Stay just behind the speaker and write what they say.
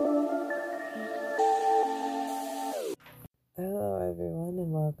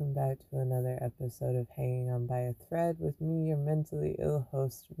welcome back to another episode of Hanging On By a Thread with me, your mentally ill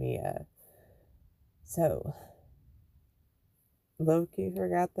host, Mia. So, low-key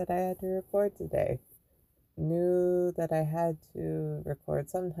forgot that I had to record today. Knew that I had to record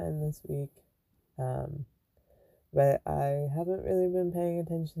sometime this week, but I haven't really been paying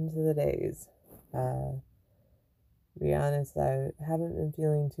attention to the days. To be honest, I haven't been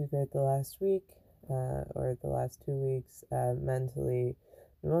feeling too great the last week, or the last 2 weeks, mentally,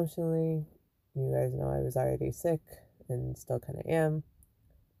 emotionally. You guys know I was already sick and still kind of am.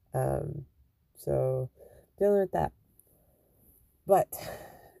 So dealing with that. But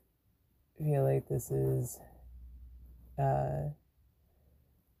I feel like this is, I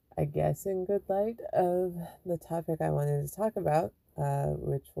guess, in good light of the topic I wanted to talk about,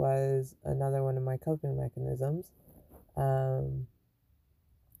 which was another one of my coping mechanisms. I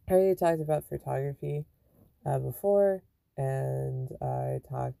already talked about photography before, and I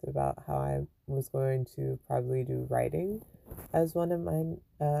talked about how I was going to probably do writing as one of my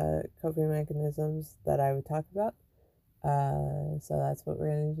coping mechanisms that I would talk about. So that's what we're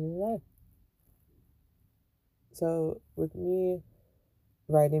going to do today. So with me,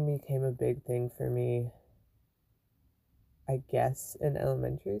 writing became a big thing for me, I guess, in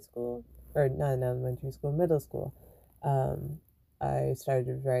elementary school, or not in elementary school, middle school. I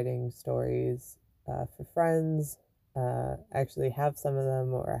started writing stories for friends, actually have some of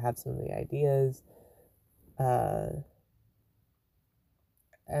them or have some of the ideas.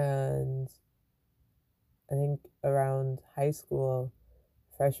 And I think around high school,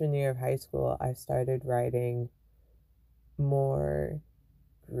 freshman year of high school, I started writing more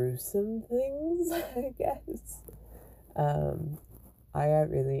gruesome things, I guess. I got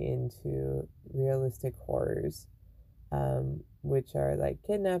really into realistic horrors, which are like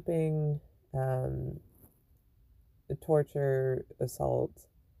kidnapping, torture, assault,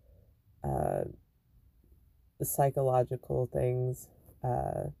 uh, psychological things,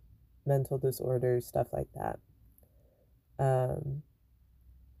 mental disorders, stuff like that.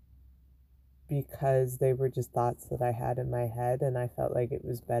 Because they were just thoughts that I had in my head, and I felt like it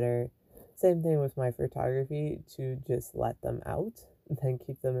was better. Same thing with my photography, to just let them out than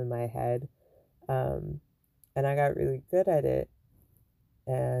keep them in my head. And I got really good at it,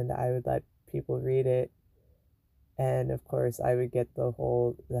 and I would let people read it. And of course, I would get the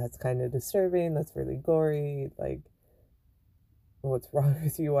whole, that's kind of disturbing, that's really gory, like, what's wrong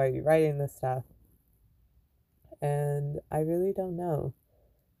with you? Why are you writing this stuff? And I really don't know.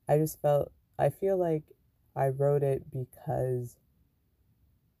 I feel like I wrote it because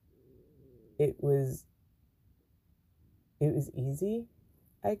it was easy,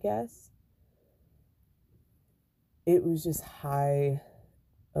 I guess. It was just high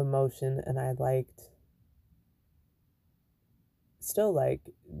emotion, and I still like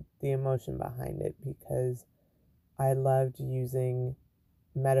the emotion behind it, because I loved using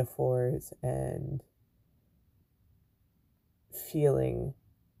metaphors and feeling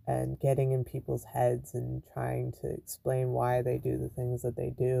and getting in people's heads and trying to explain why they do the things that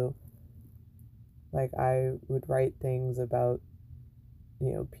they do. Like, I would write things about,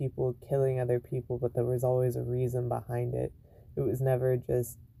 people killing other people, but there was always a reason behind it. It was never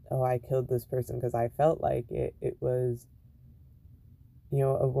just, oh, I killed this person because I felt like it. It was,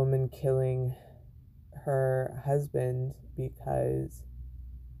 a woman killing her husband because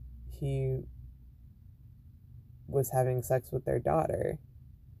he was having sex with their daughter.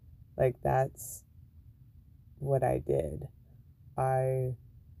 Like, that's what I did. I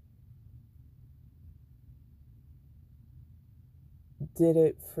did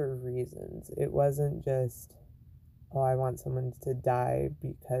it for reasons. It wasn't just, oh, I want someone to die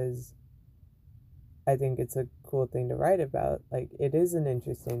because I think it's a cool thing to write about. Like, it is an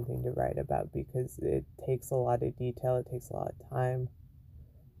interesting thing to write about because it takes a lot of detail, it takes a lot of time,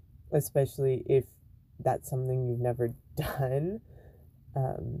 especially if that's something you've never done,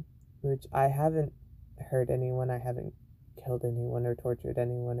 which I haven't hurt anyone, I haven't killed anyone or tortured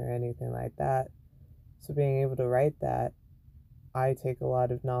anyone or anything like that. So being able to write that, I take a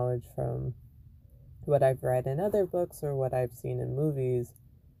lot of knowledge from what I've read in other books or what I've seen in movies,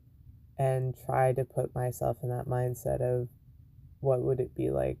 and try to put myself in that mindset of what would it be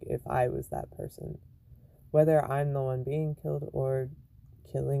like if I was that person, whether I'm the one being killed or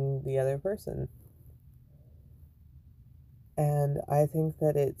killing the other person. And I think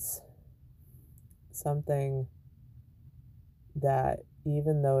that it's something that,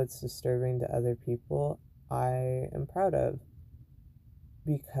 even though it's disturbing to other people, I am proud of,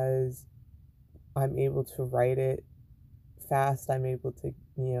 because I'm able to write it fast. I'm able to,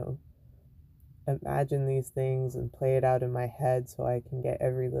 imagine these things and play it out in my head so I can get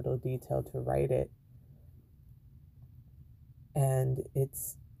every little detail to write it. And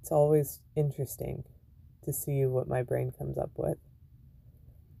it's always interesting to see what my brain comes up with.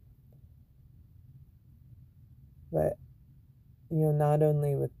 But not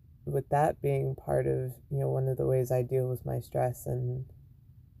only with that being part of one of the ways I deal with my stress and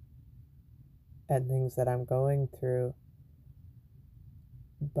things that I'm going through,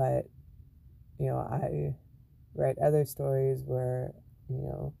 but I write other stories where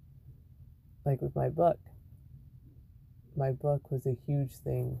like with my book. My book was a huge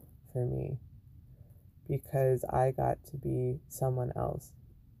thing for me because I got to be someone else.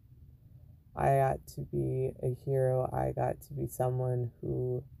 I got to be a hero. I got to be someone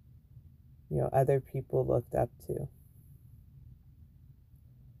who other people looked up to.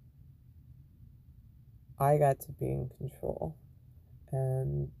 I got to be in control.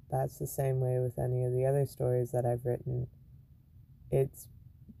 And that's the same way with any of the other stories that I've written. It's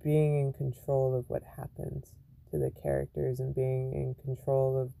being in control of what happens to the characters and being in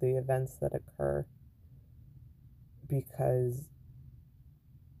control of the events that occur, because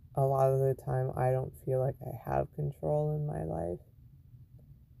a lot of the time I don't feel like I have control in my life.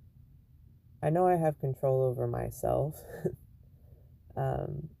 I know I have control over myself,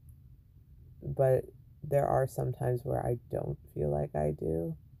 um, but there are some times where I don't feel like I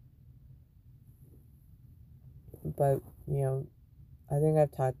do. But, I think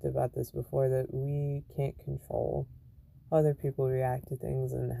I've talked about this before, that we can't control how other people react to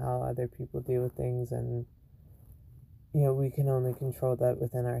things and how other people deal with things, and we can only control that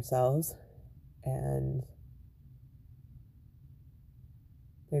within ourselves. And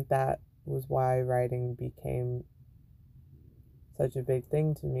I think that was why writing became such a big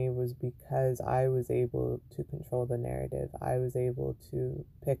thing to me, was because I was able to control the narrative. I was able to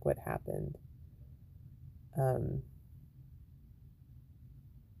pick what happened.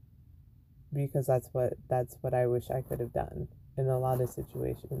 Because that's what I wish I could have done in a lot of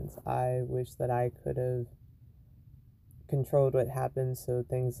situations. I wish that I could have controlled what happened so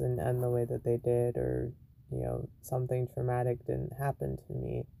things didn't end the way that they did, or something traumatic didn't happen to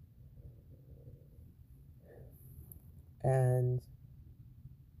me. And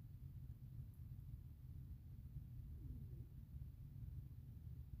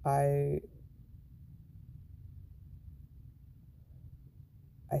I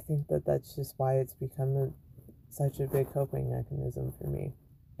think that that's just why it's become such a big coping mechanism for me,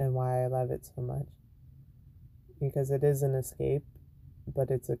 and why I love it so much, because it is an escape, but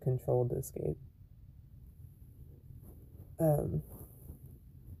it's a controlled escape. um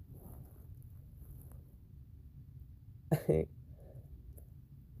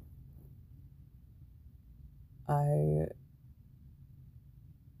I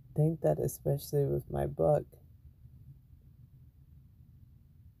think that especially with my book,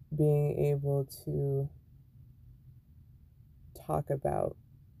 being able to talk about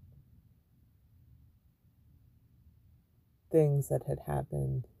things that had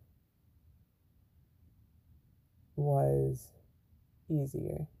happened was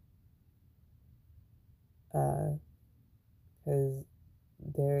easier, because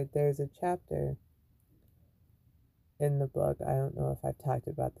there's a chapter in the book. I don't know if I've talked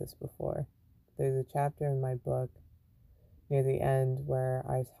about this before. There's a chapter in my book near the end where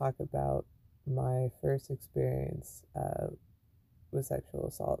I talk about my first experience with sexual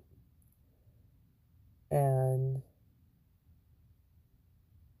assault. And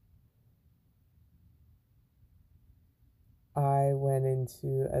I went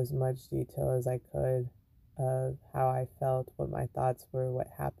into as much detail as I could of how I felt, what my thoughts were, what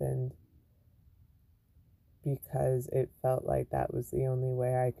happened, because it felt like that was the only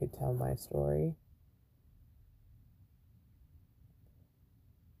way I could tell my story.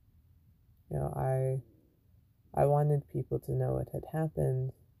 I wanted people to know what had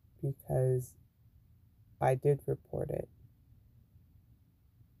happened because I did report it,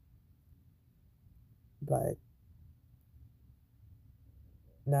 but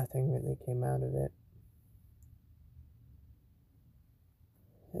nothing really came out of it.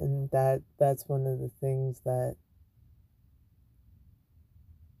 And that's one of the things that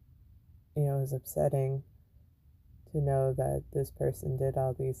is upsetting, to know that this person did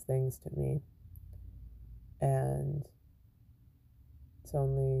all these things to me, and it's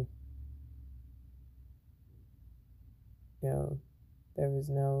only, there was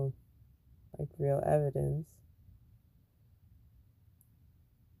no like real evidence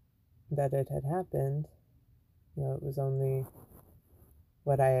that it had happened. It was only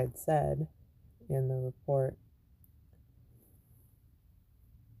what I had said in the report.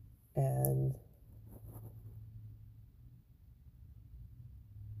 And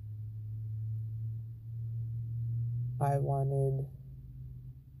I wanted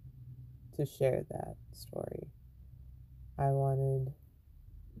to share that story. I wanted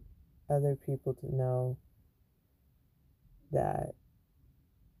other people to know that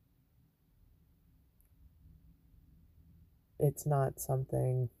it's not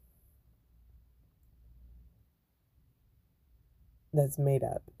something that's made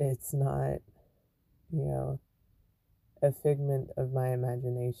up. It's not, you know, a figment of my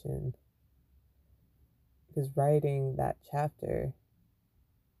imagination. Because writing that chapter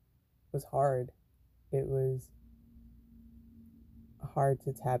was hard. It was hard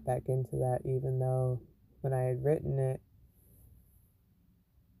to tap back into that, even though when I had written it,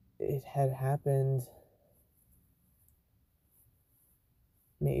 it had happened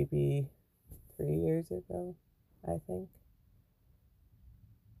maybe 3 years ago, I think.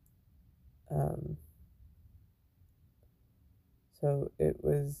 So it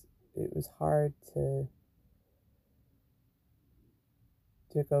was hard to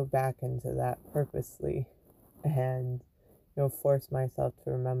go back into that purposely and force myself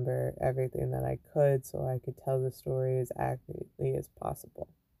to remember everything that I could so I could tell the story as accurately as possible.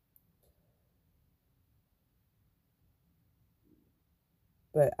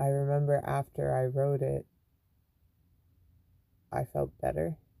 But I remember after I wrote it, I felt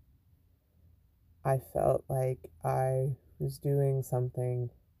better. I felt like I was doing something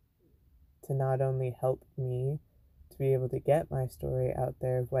to not only help me to be able to get my story out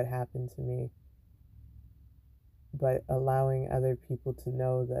there of what happened to me, but allowing other people to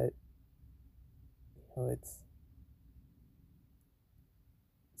know that it's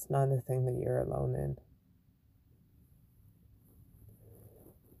not a thing that you're alone in.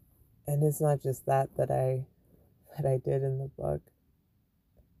 And it's not just that I did in the book.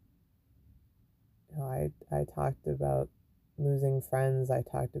 I talked about losing friends. I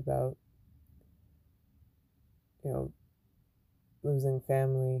talked about losing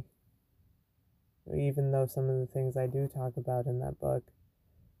family. Even though some of the things I do talk about in that book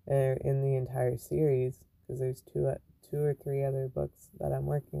are in the entire series, because there's two or three other books that I'm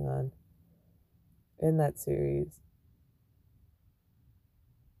working on in that series.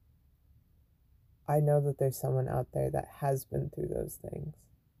 I know that there's someone out there that has been through those things.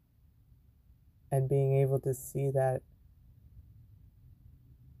 And being able to see that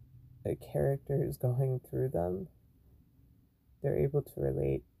a character is going through them, they're able to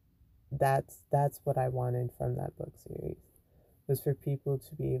relate. That's what I wanted from that book series, was for people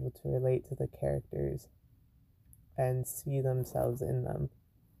to be able to relate to the characters and see themselves in them.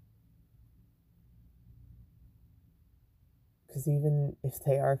 Because even if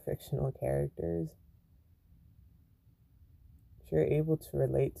they are fictional characters, if you're able to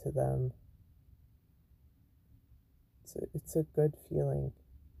relate to them, it's a good feeling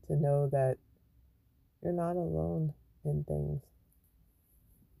to know that you're not alone in things.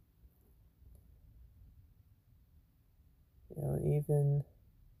 Even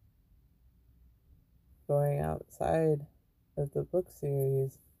going outside of the book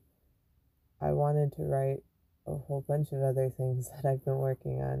series, I wanted to write a whole bunch of other things that I've been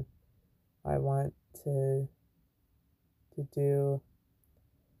working on. I want to do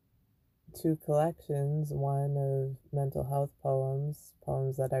 2 collections, one of mental health poems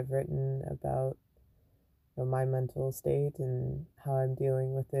that I've written about my mental state and how I'm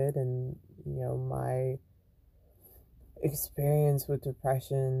dealing with it, and my experience with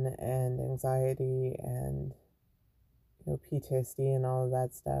depression and anxiety and PTSD and all of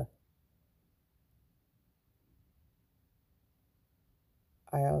that stuff.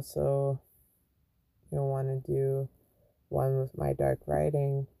 I also want to do one with my dark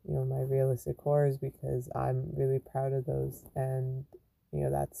writing, my realistic horrors, because I'm really proud of those, and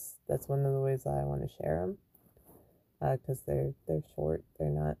that's one of the ways that I want to share them, because they're short, they're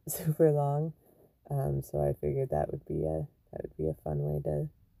not super long, so I figured that would be a fun way to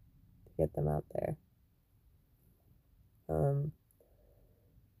get them out there.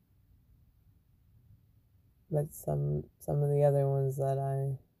 But some of the other ones that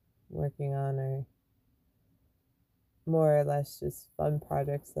I'm working on are more or less just fun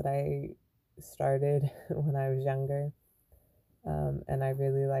projects that I started when I was younger, and I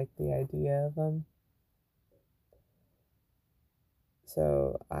really like the idea of them.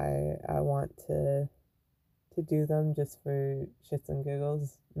 So I want to do them just for shits and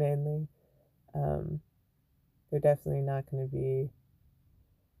giggles mainly. They're definitely not going to be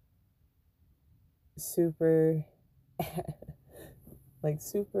super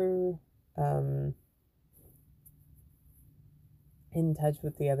super in touch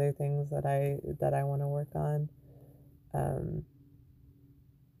with the other things that I want to work on.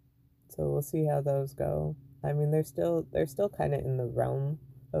 So we'll see how those go. I mean, they're still kind of in the realm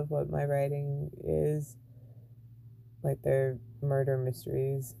of what my writing is. Like they're murder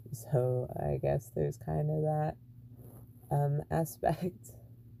mysteries, so I guess there's kind of that aspect.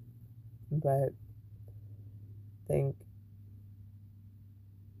 But I think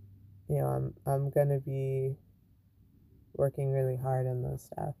I'm gonna be working really hard on those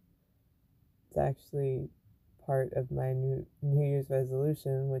stuff. It's actually part of my New Year's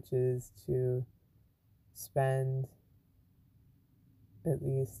resolution, which is to spend at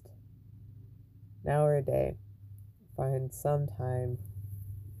least an hour a day, find some time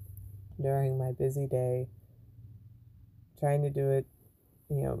during my busy day, trying to do it,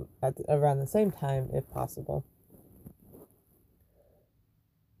 around the same time if possible,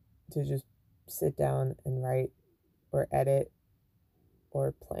 to just sit down and write or edit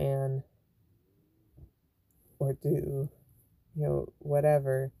or plan or do,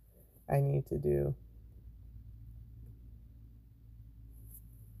 whatever I need to do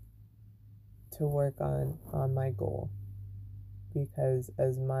to work on my goal. Because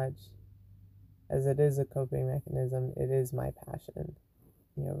as much as it is a coping mechanism, it is my passion.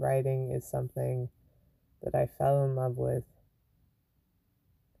 Writing is something that I fell in love with,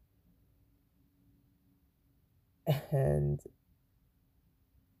 and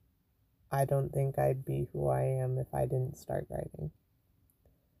I don't think I'd be who I am if I didn't start writing.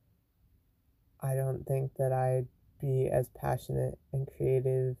 I don't think that I'd be as passionate and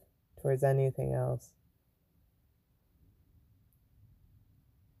creative towards anything else,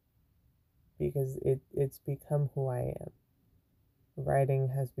 because it's become who I am. Writing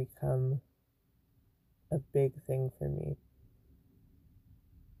has become a big thing for me,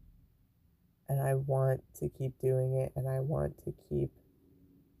 and I want to keep doing it, and I want to keep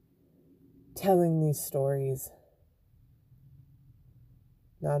telling these stories,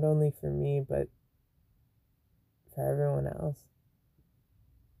 not only for me, but for everyone else.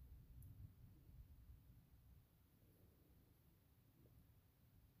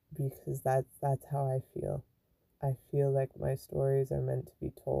 Because that's how I feel. I feel like my stories are meant to be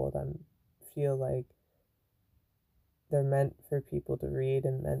told. I feel like they're meant for people to read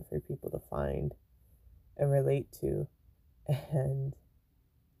and meant for people to find and relate to. And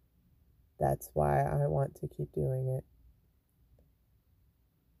that's why I want to keep doing it.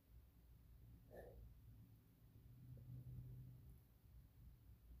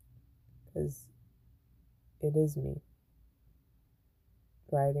 Because it is me.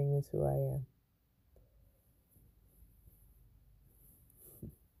 Writing is who I am.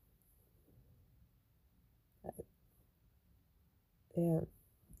 Yeah,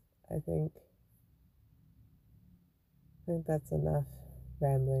 I think that's enough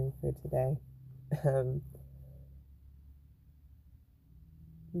rambling for today. Um,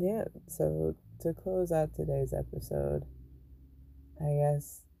 yeah, so to close out today's episode, I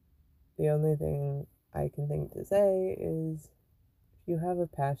guess the only thing I can think to say is if you have a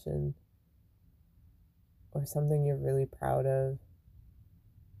passion or something you're really proud of,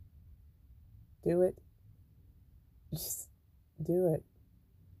 do it. Just do it.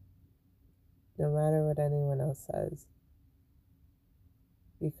 No matter what anyone else says.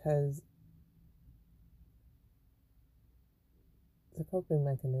 Because it's a coping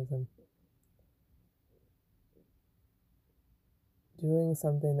mechanism. Doing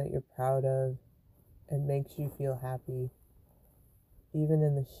something that you're proud of and makes you feel happy, even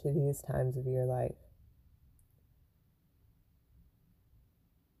in the shittiest times of your life,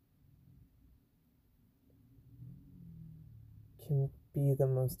 can be the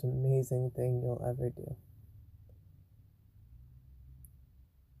most amazing thing you'll ever do.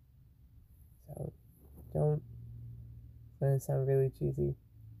 So don't, it's going to sound really cheesy,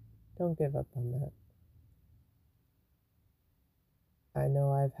 don't give up on that. I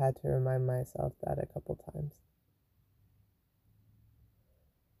know I've had to remind myself that a couple times.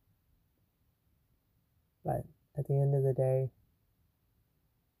 But at the end of the day,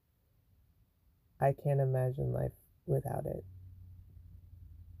 I can't imagine life without it.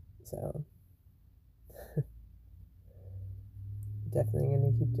 So, definitely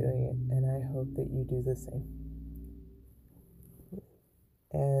going to keep doing it, and I hope that you do the same.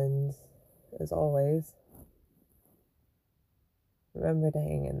 And as always, remember to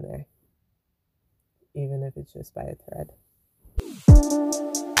hang in there, even if it's just by a thread.